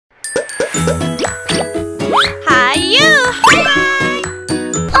하이유!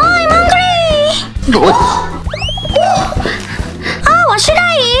 Oh, I'm hungry! Oh, what should I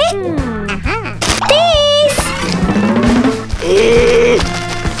eat? This!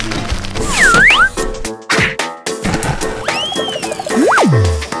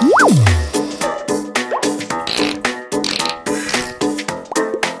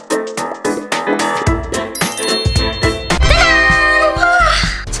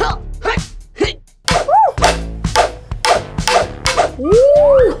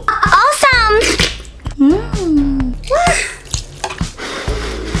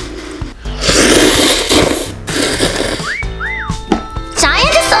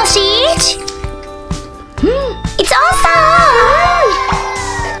 It's awesome!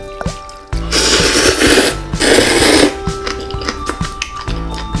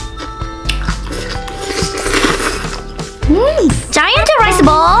 Giant rice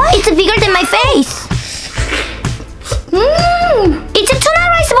ball! It's bigger than my face! It's a tuna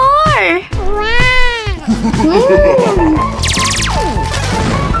rice ball!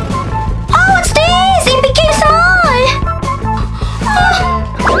 Oh, what's this? It became small!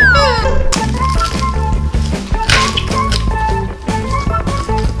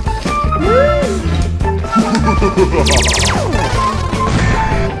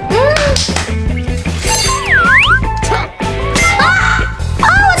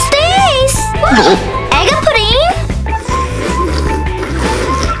 Oh, what's this? Egg pudding?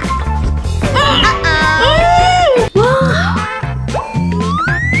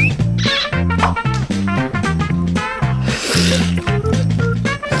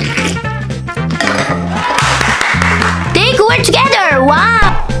 They go together. Wow.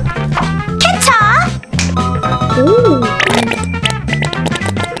 Ketchup. Ooh.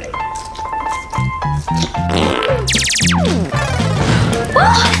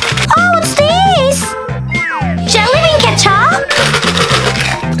 Oh, what's this? Jelly bean ketchup?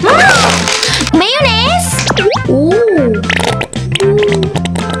 Mayonnaise? Ooh.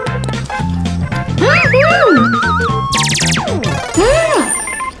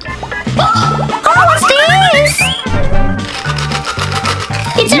 Oh, what's this?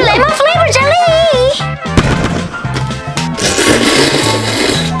 It's a lemon flavor jelly!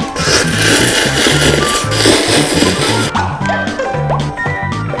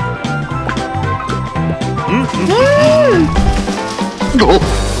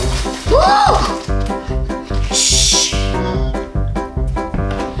 Shh.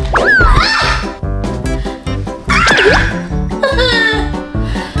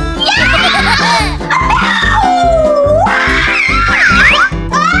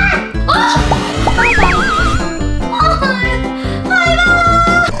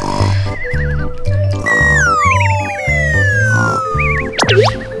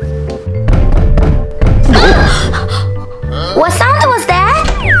 What sound was that?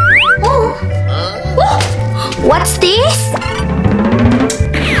 What's this?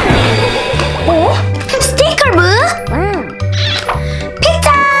 Sticker book?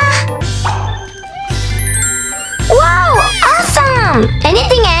 Pizza! Wow, awesome!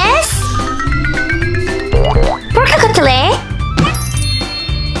 Anything else? Pork cutlet?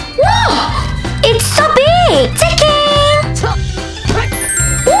 Whoa! It's so big! Chicken!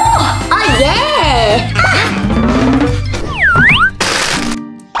 Whoa! Oh yeah!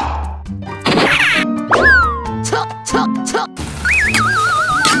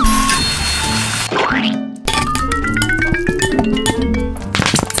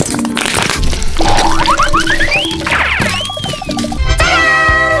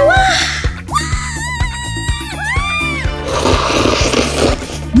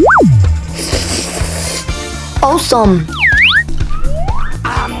 Awesome!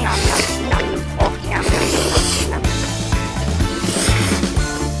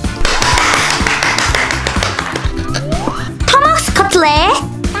 Thomas cutlet?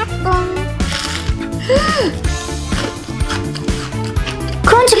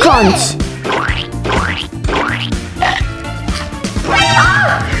 Crunch crunch!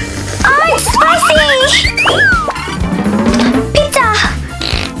 Oh, it's spicy! Pizza!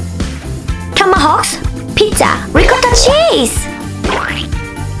 Tomahawks? Pizza, ricotta cheese.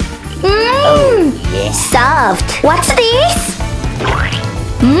 Soft. What's this?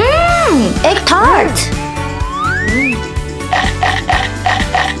 Egg tart.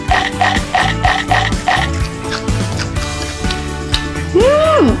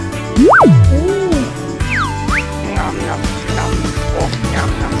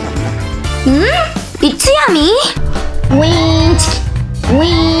 It's yummy. Winch,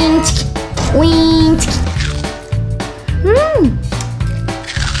 winch, winch.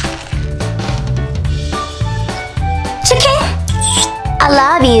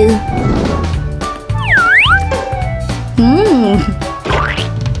 love you.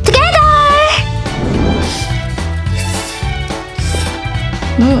 Together.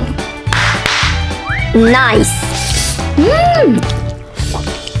 Nice.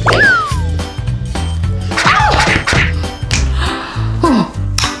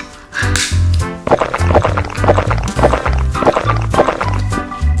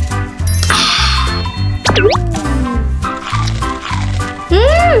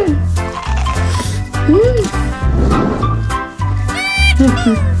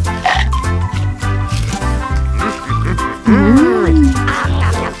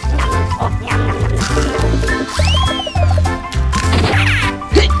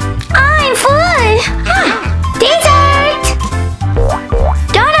 I'm full. Dessert.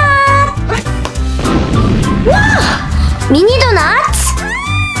 Donut. Wow. Mini donuts.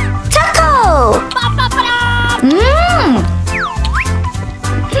 Choco.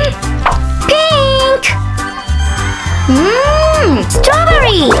 Pink.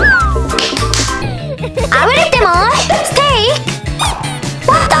 Strawberry. I will eat them all. Steak.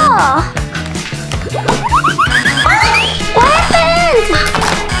 What the? What happened?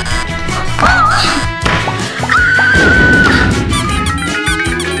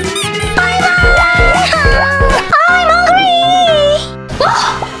 Bye-bye. I'm hungry.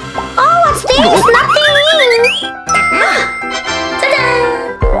 Oh, what's this? Nothing. Ta-da!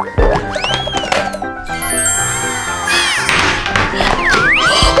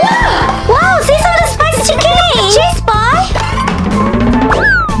 Wow, see some of the spicy chicken! Cheese boy!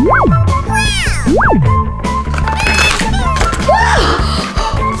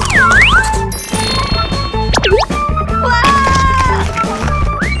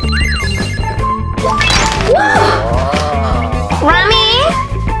 Ramen!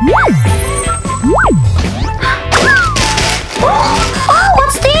 Oh,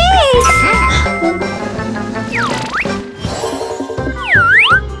 what's this?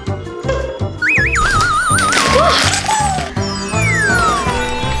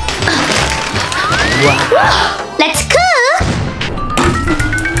 Let's cook!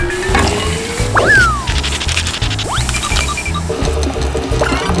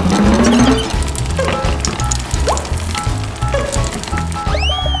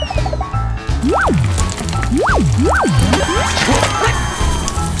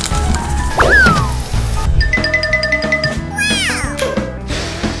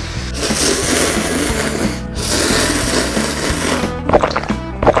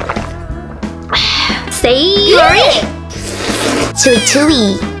 Savory! Chewy.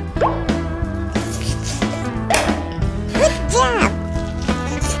 Good job.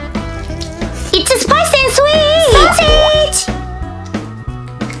 It's a spicy and sweet! Sausage!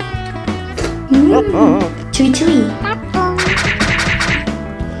 Chewy.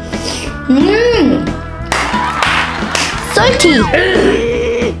 Salty!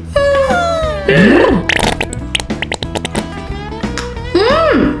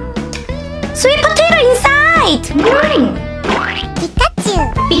 Sweet potato inside! Pikachu.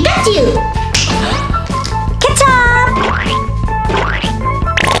 Pikachu! Ketchup!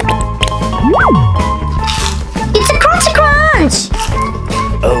 It's a crunchy crunch!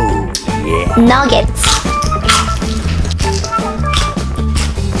 Oh, yeah. Nuggets!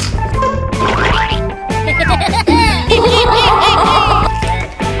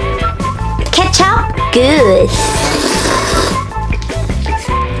 Ketchup, good!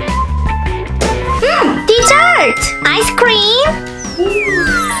 Dessert! Ice cream!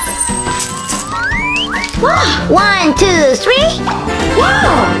 Wow! 1, 2, 3!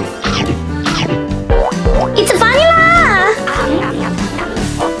 Wow! It's vanilla!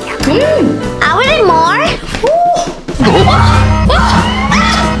 I will eat more!